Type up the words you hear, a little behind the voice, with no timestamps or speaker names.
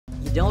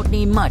Don't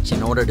need much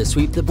in order to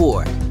sweep the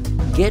board.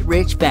 Get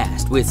rich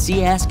fast with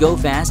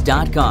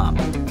csgofast.com.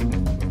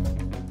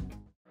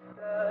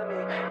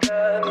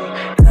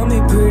 Tell me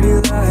pretty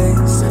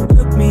lies,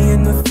 look me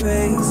in the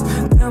face,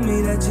 tell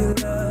me that you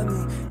love me.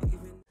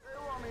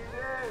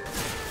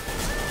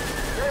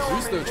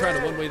 Though trying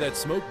to one-way that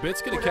smoke.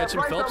 Bit's gonna catch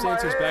him. Phelps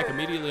answers back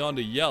immediately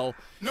onto Yell.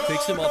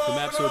 Takes him off the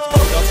map, so it's picked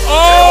up.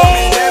 Oh!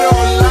 He's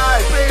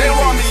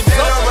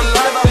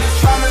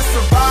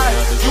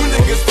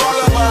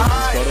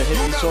got to hit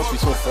these shots. We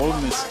saw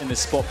Fallen in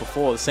this spot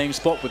before, the same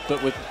spot, but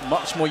with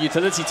much more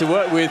utility to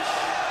work with.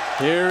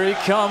 Here he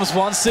comes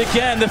once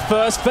again. The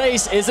first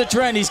base is a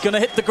Dren. He's going to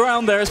hit the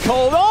ground there as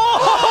Cold. Oh!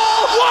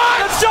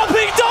 What? A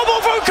jumping double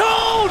from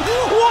Cold!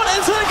 What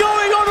is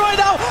going on right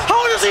now?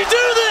 How does he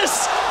do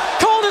this?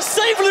 Cold has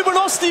saved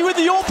Luminosity with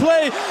the AWP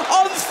play.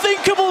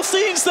 Unthinkable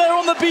scenes there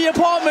on the B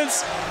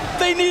apartments.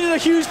 They needed a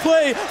huge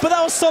play, but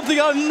that was something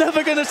I'm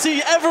never going to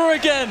see ever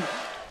again.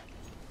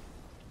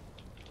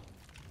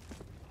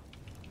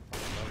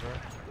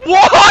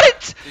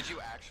 What? Did you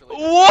actually?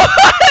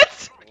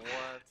 What?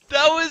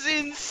 That was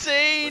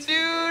insane,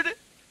 dude.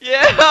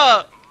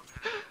 Yeah.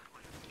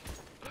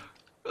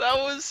 That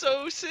was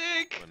so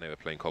sick. When they were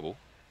playing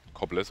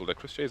Cobblers, although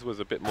Chris J's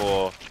was a bit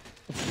more.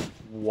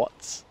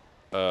 What?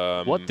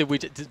 What did we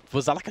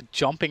was that like a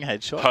jumping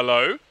headshot?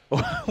 Hello?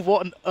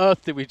 What on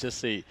earth did we just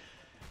see?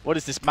 What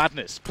is this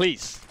madness?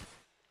 Please.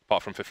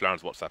 Apart from Fifth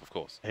Laren's WhatsApp, of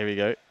course. Here we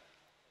go.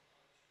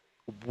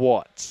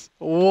 What?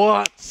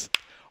 What?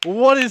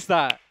 What is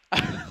that?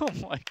 Oh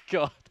my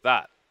god.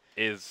 That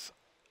is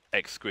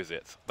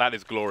exquisite. That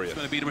is glorious. It's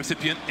going to be the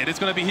recipient. It is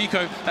going to be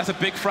Hiko. That's a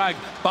big frag,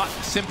 but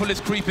Simple is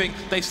creeping.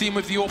 They see him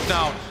with the AWP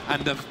now,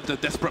 and the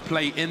desperate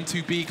play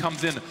into B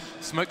comes in.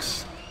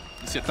 Smokes.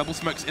 You see double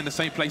smokes in the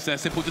same place there.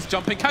 Simple just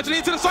jumping casually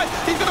into the site.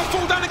 He's going to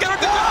fall down again.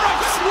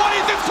 What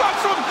is this clutch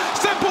from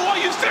Simple? Are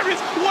you serious?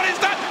 What is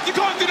that? You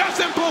can't do that,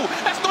 Simple.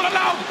 That's not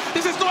allowed.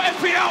 This is not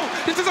FPL.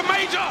 This is a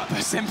major.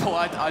 Simple,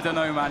 I don't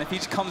know, man. If he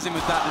just comes in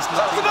with that, there's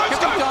nothing.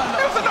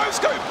 It was a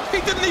no-scope. He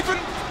didn't even...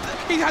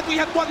 We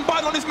had one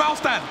button on his mouse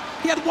stand.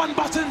 He had one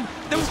button.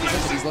 There was no...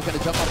 He's looking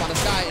to jump up on the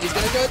sky, and he's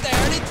going to do it there.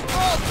 And it's...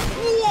 Oh,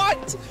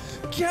 what?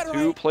 Get right.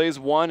 2 plays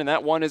 1, and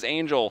that one is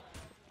Angel.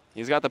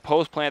 He's got the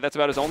post plant. That's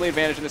about his only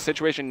advantage in this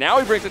situation. Now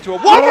he brings it to a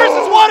 1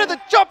 versus 1, and the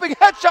jumping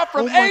headshot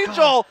from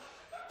Angel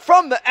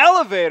from the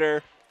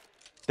elevator.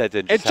 That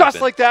didn't and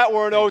just like that,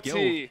 we're an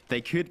OT.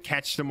 They could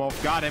catch them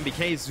off guard.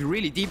 MBK is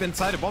really deep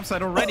inside the bomb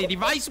site already.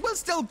 Device will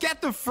still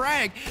get the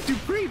frag.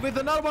 Dupree with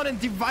another one, and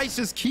Device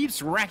just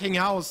keeps racking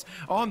house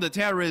on the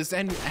terrorist.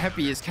 And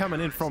Happy is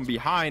coming in from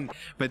behind,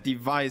 but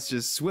Device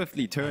just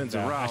swiftly turns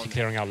around. Actually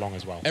clearing out long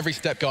as well. Every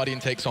step Guardian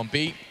takes on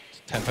B.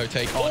 Tempo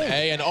take on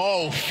A, and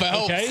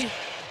Phelps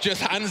just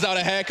hands out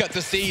a haircut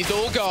to C. He's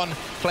all gone.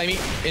 Flamey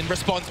in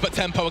response, but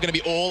Tempo are going to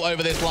be all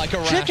over this like a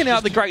rash. Checking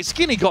out the great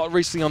skin he got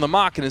recently on the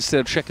market instead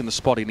of checking the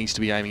spot he needs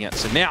to be aiming at.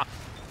 So now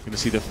you're going to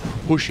see the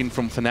push in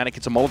from Fnatic.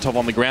 It's a Molotov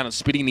on the ground, and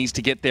Spitty needs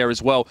to get there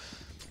as well.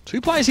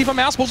 2 players here for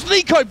Mouseballs.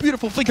 Nico,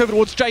 beautiful flick over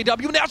towards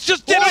JW. Now it's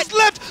just Dennis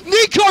left.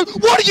 Nico,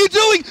 what are you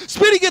doing?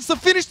 Spitty gets the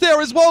finish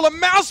there as well, and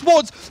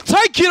Mouseballs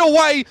take it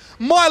away,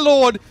 my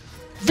lord.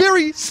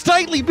 Very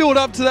stately build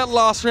up to that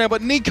last round,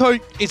 but Nico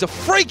is a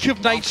freak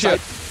of nature.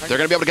 They're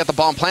going to be able to get the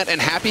bomb plant, and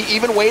Happy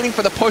even waiting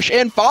for the push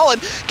in. Fallen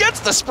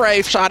gets the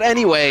spray shot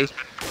anyway.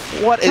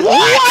 What is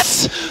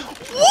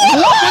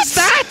What was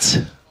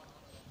that?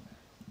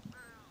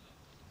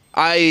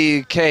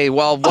 Okay,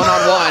 well,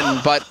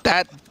 one-on-one, but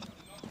that...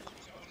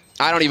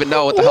 I don't even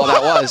know what the hell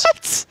that was.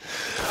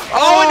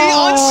 Oh, and he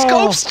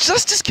unscopes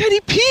just as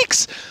Kenny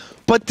peeks.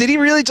 But did he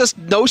really just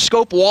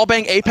no-scope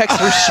wallbang Apex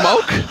through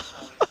smoke?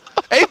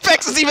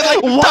 Apex is even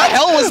like, what the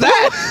hell was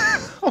that?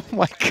 Oh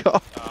my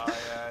god. Oh,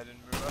 yeah, I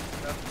didn't move up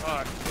that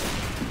far.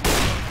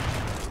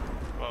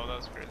 Whoa, that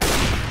was crazy.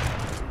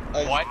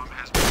 What?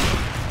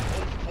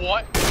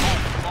 What?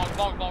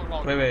 Oh,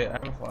 long. Wait, I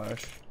have a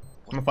flash.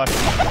 I'm a flash.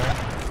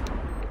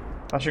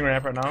 Flashing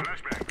ramp right now.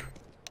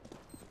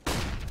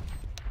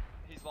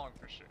 He's long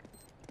for sure.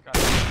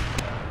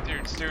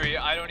 Dude, Stewie,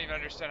 I don't even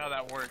understand how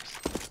that works.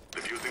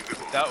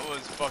 That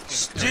was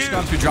fucking... Dude.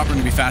 Gone through drop room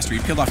to be faster.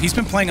 He peeled off. He's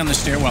been playing on the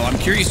stairwell. I'm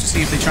curious to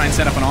see if they try and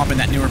set up an AWP in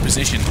that newer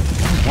position.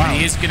 Wow. And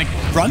he is going to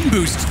run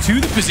boost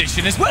to the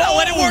position as well,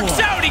 and it works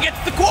out. He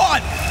gets the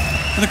quad.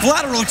 The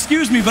collateral,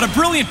 excuse me, but a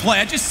brilliant play.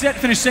 I just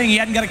finished saying he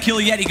hadn't got a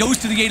kill yet. He goes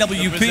to the AWP.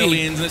 The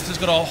Brazilians, this has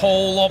got a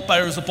whole lot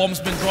better as the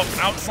bomb's been dropped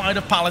outside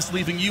of Palace,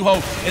 leaving Yuho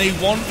in a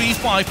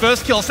 1v5.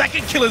 First kill,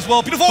 second kill as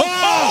well. Beautiful.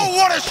 Oh,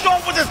 what a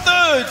shot with the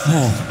third.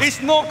 Oh. It's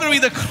not going to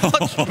be the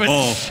clutch, but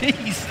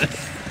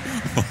Jesus.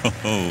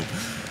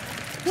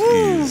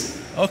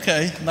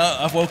 Okay, now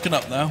I've woken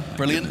up now.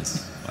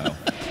 Brilliant. Wow.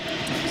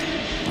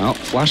 Well,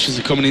 flashes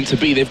are coming into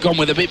B. They've gone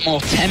with a bit more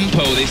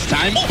tempo this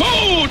time.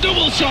 Oh,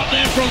 double shot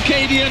there from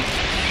Cadian.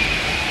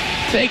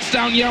 Takes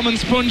down Yaman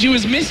Sponge. He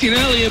was missing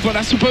earlier, but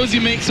I suppose he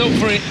makes up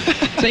for it.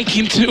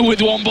 Taking 2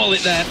 with 1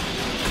 bullet there.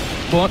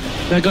 But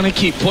they're going to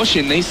keep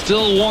pushing. They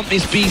still want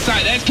this B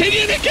side. There's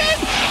Cadian again.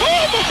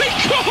 Oh my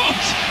God.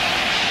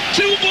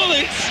 2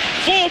 bullets.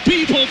 4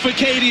 people for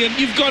Cadian.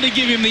 You've got to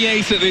give him the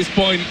ace at this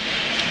point.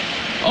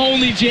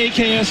 Only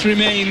JKS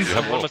remains. You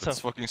have one more time.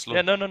 Fucking slow.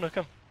 Yeah, no,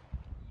 come.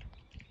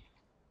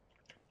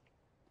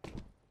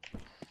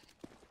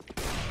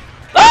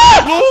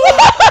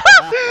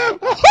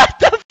 What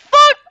the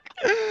fuck?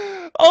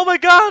 Oh my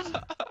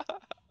god!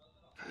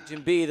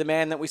 Agent B, the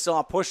man that we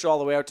saw push all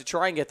the way out to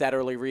try and get that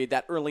early read,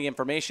 that early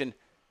information.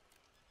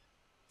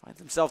 Finds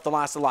himself the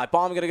last alive.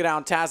 Bomb gonna go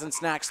down. Taz and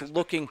Snacks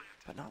looking,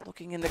 but not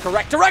looking in the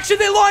correct direction.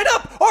 They line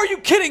up! Are you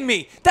kidding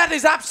me? That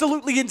is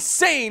absolutely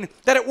insane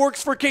that it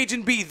works for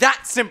Cajun B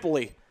that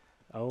simply.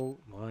 Oh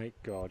my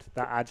god,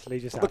 that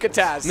actually just Look at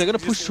Taz. And they're going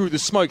to push through the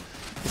smoke.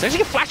 It's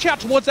actually a flash out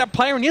towards that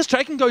player, and yes,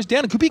 Draken goes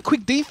down. It could be a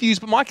quick defuse,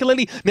 but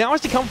Michaelelli now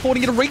has to come forward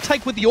and get a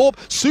retake with the orb.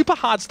 Super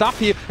hard stuff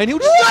here, and he'll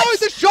just throw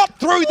the shot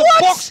through the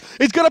box.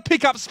 He's going to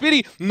pick up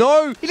Spitty.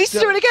 No. He needs to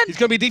do it again. He's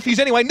going to be defused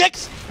anyway.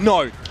 Next.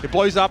 No. It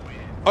blows up.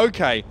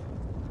 Okay.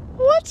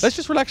 What? Let's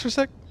just relax for a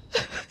sec.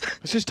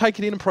 Let's just take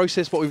it in and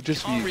process what we've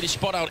just viewed. Can't really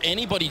spot out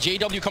anybody.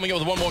 JW coming up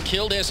with one more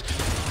kill. There's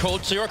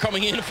Cold Zero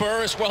coming in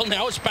for as well.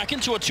 Now it's back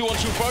into a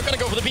 2-on-2 fight. Gonna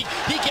go for the peak.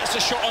 He gets a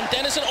shot on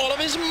Dennis, and Olive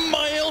is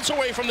miles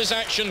away from this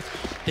action.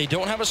 They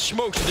don't have a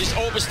smoke, so this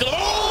orb is still.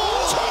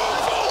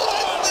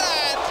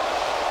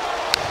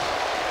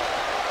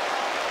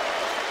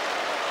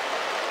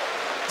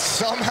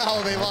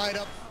 Somehow they line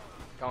up.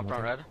 Going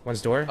front red.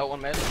 One's door. Oh,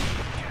 one mid.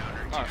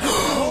 I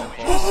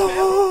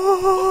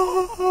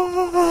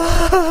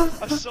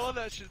saw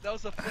that shit. That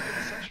was a fucking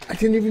essential. I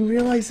didn't even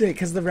realize it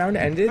because the round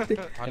ended.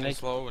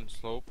 Slow and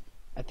slope.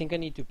 I think I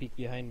need to peek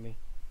behind me.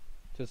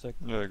 2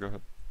 seconds. Yeah, go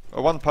ahead.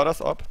 One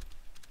Paras up.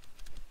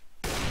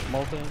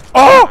 Molten.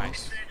 Oh!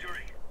 Nice.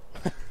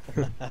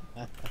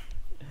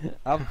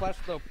 I'll flash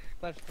slope.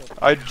 Flash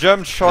slope. I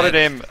jump shot at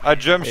him. I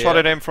jump shot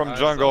at him from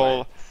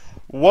jungle.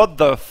 What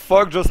the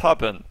fuck just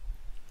happened?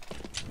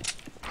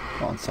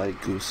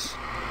 Onside goose.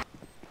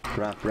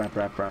 Wrap.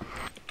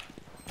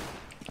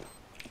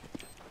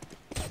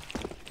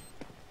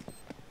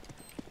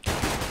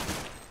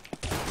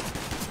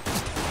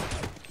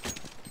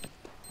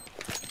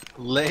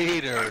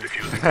 Later. Good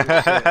shit.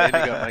 And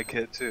you got my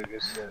kid too.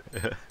 Good shit.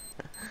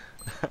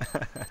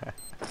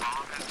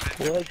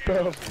 What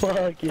the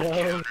fuck,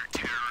 yo?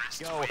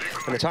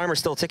 And the timer's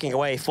still ticking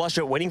away. Flush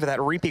out waiting for that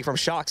repeat from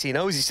Shox. He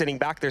knows he's sitting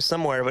back there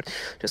somewhere, but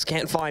just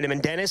can't find him.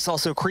 And Dennis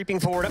also creeping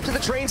forward up to the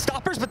train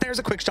stoppers, but there's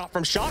a quick shot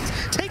from Shox.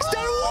 Takes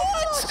down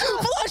what?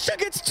 Flusha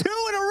gets 2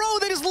 in a row.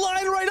 They just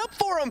line right up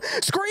for him.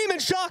 Scream and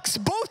Shox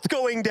both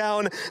going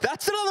down.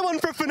 That's another one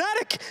for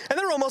Fnatic, and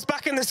they're almost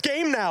back in this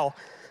game now.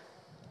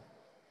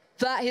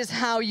 That is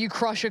how you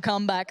crush a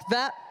comeback.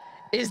 That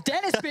is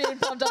Dennis being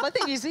pumped up. I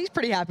think he's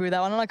pretty happy with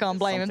that one, and I can't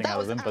blame him. That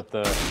was but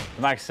the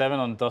Max 7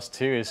 on Dust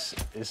 2 is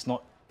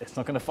not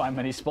going to find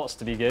many spots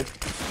to be good.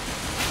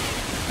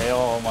 Hey,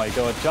 oh my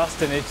god,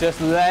 Justin is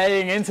just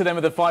laying into them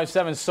with the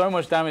 5-7. So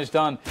much damage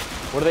done.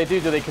 What do? Do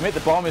they commit? The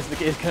bomb is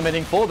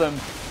committing for them.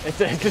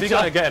 It's Is he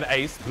going to get an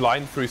ace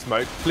blind through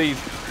smoke? Please.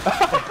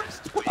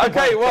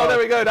 Okay, well, there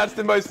we go. That's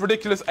the most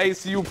ridiculous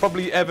ace you'll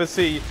probably ever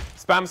see.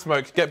 Spam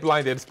smoke, get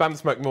blinded, spam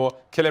smoke more,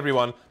 kill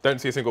everyone, don't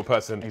see a single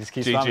person.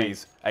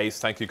 GG's. Spamming. Ace,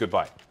 thank you,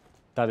 goodbye.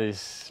 That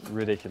is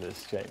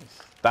ridiculous, James.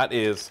 That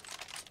is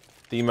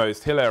the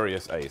most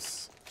hilarious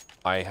ace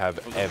I have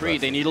ever seen.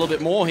 They need a little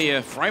bit more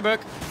here.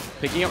 Freiburg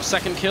picking up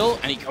second kill,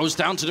 and he goes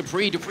down to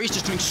Dupree. Dupree's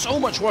just doing so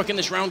much work in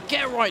this round.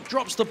 Get right,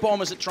 drops the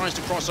bomb as it tries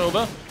to cross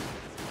over.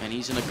 And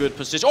he's in a good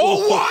position.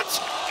 Oh, what?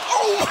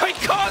 Oh my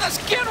god, that's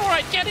Get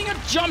right, getting a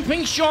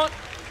jumping shot.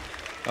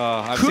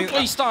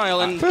 Quickly style.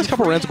 And first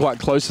couple of rounds are quite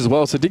close as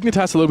well, so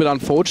Dignitas a little bit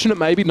unfortunate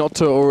maybe not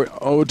to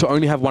or to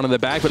only have one in the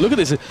bag. But look at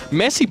this,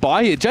 messy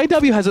buy here.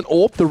 JW has an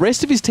AWP, the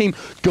rest of his team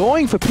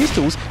going for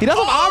pistols. He does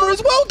have armor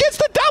as well, gets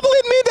the double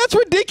in mid. That's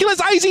ridiculous.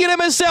 AZ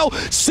and MSL,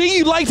 see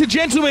you later,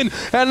 gentlemen.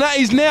 And that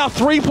is now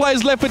 3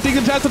 players left for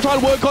Dignitas to try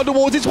and work on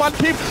towards this one.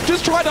 Pip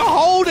just trying to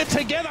hold it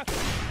together.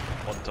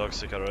 One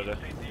toxic already.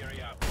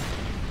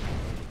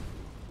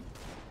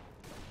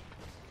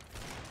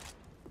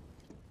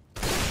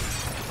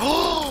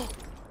 Oh!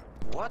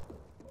 What?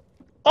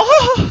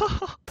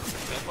 Oh!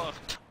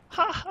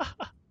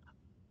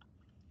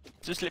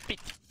 Just let peek.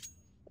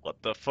 What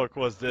the fuck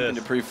was this?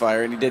 Into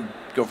pre-fire, and he did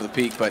go for the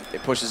peak, but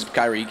it pushes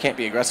Kyrie. He can't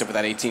be aggressive with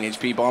that 18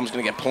 HP. Bomb's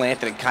going to get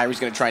planted, and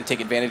Kyrie's going to try and take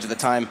advantage of the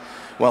time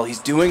while he's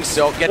doing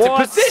so. Gets in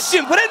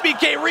position, but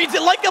NBK reads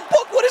it like a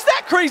book. What is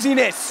that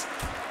craziness?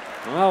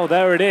 Well,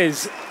 there it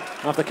is.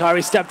 After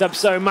Kyrie stepped up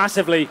so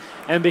massively,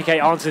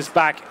 NBK answers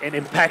back in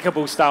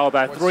impeccable style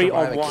about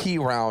 3-on-1. Key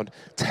round,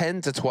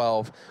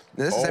 10-12.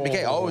 This is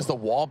NBK. Oh, it was the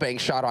wallbang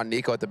shot on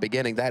Nico at the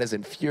beginning. That is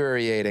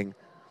infuriating.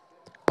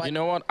 But you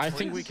know what? I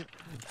think we could.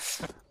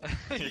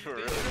 You were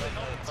really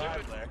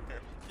on there.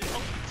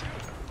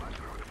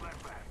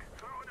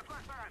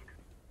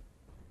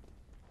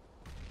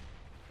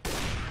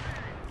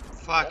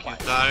 Fuck you,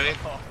 Tariq.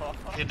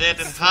 He dead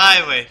in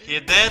highway. He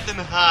dead in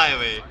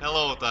highway.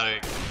 Hello,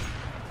 Tariq.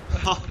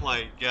 Oh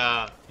my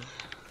god.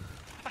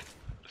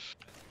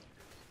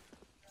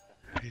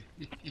 Playing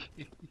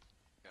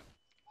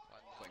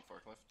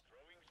forklift.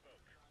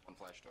 One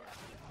flash door.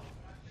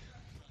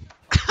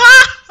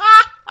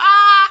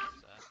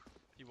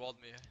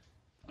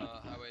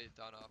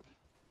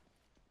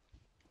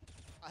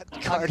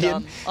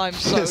 Guardian. I'm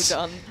so Just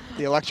done.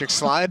 The electric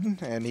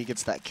slide, and he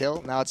gets that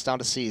kill. Now it's down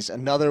to C's.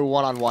 Another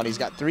one-on-one. He's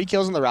got 3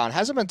 kills in the round.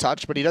 Hasn't been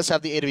touched, but he does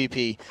have the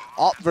AWP.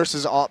 Op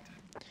versus op.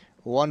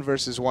 1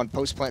 versus 1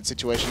 post-plant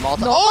situation.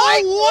 Molotov. No,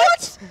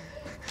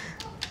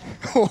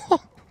 what?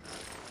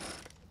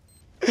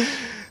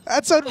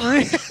 That's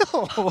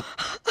unreal.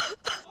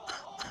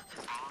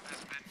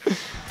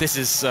 This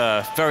is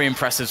very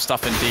impressive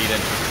stuff indeed,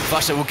 and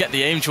Flasher will get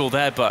the aim tool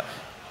there, but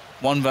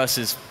 1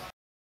 versus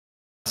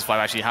 5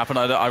 actually happened.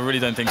 I really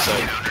don't think so.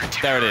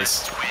 There it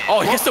is.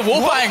 Oh, he gets the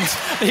wall bangs!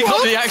 He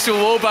got the actual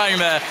wall bang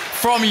there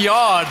from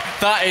Yard.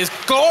 That is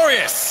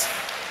glorious!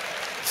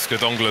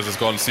 Skadonglers has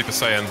gone Super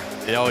Saiyan.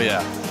 Oh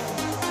yeah.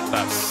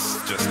 That's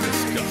just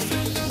disgusting.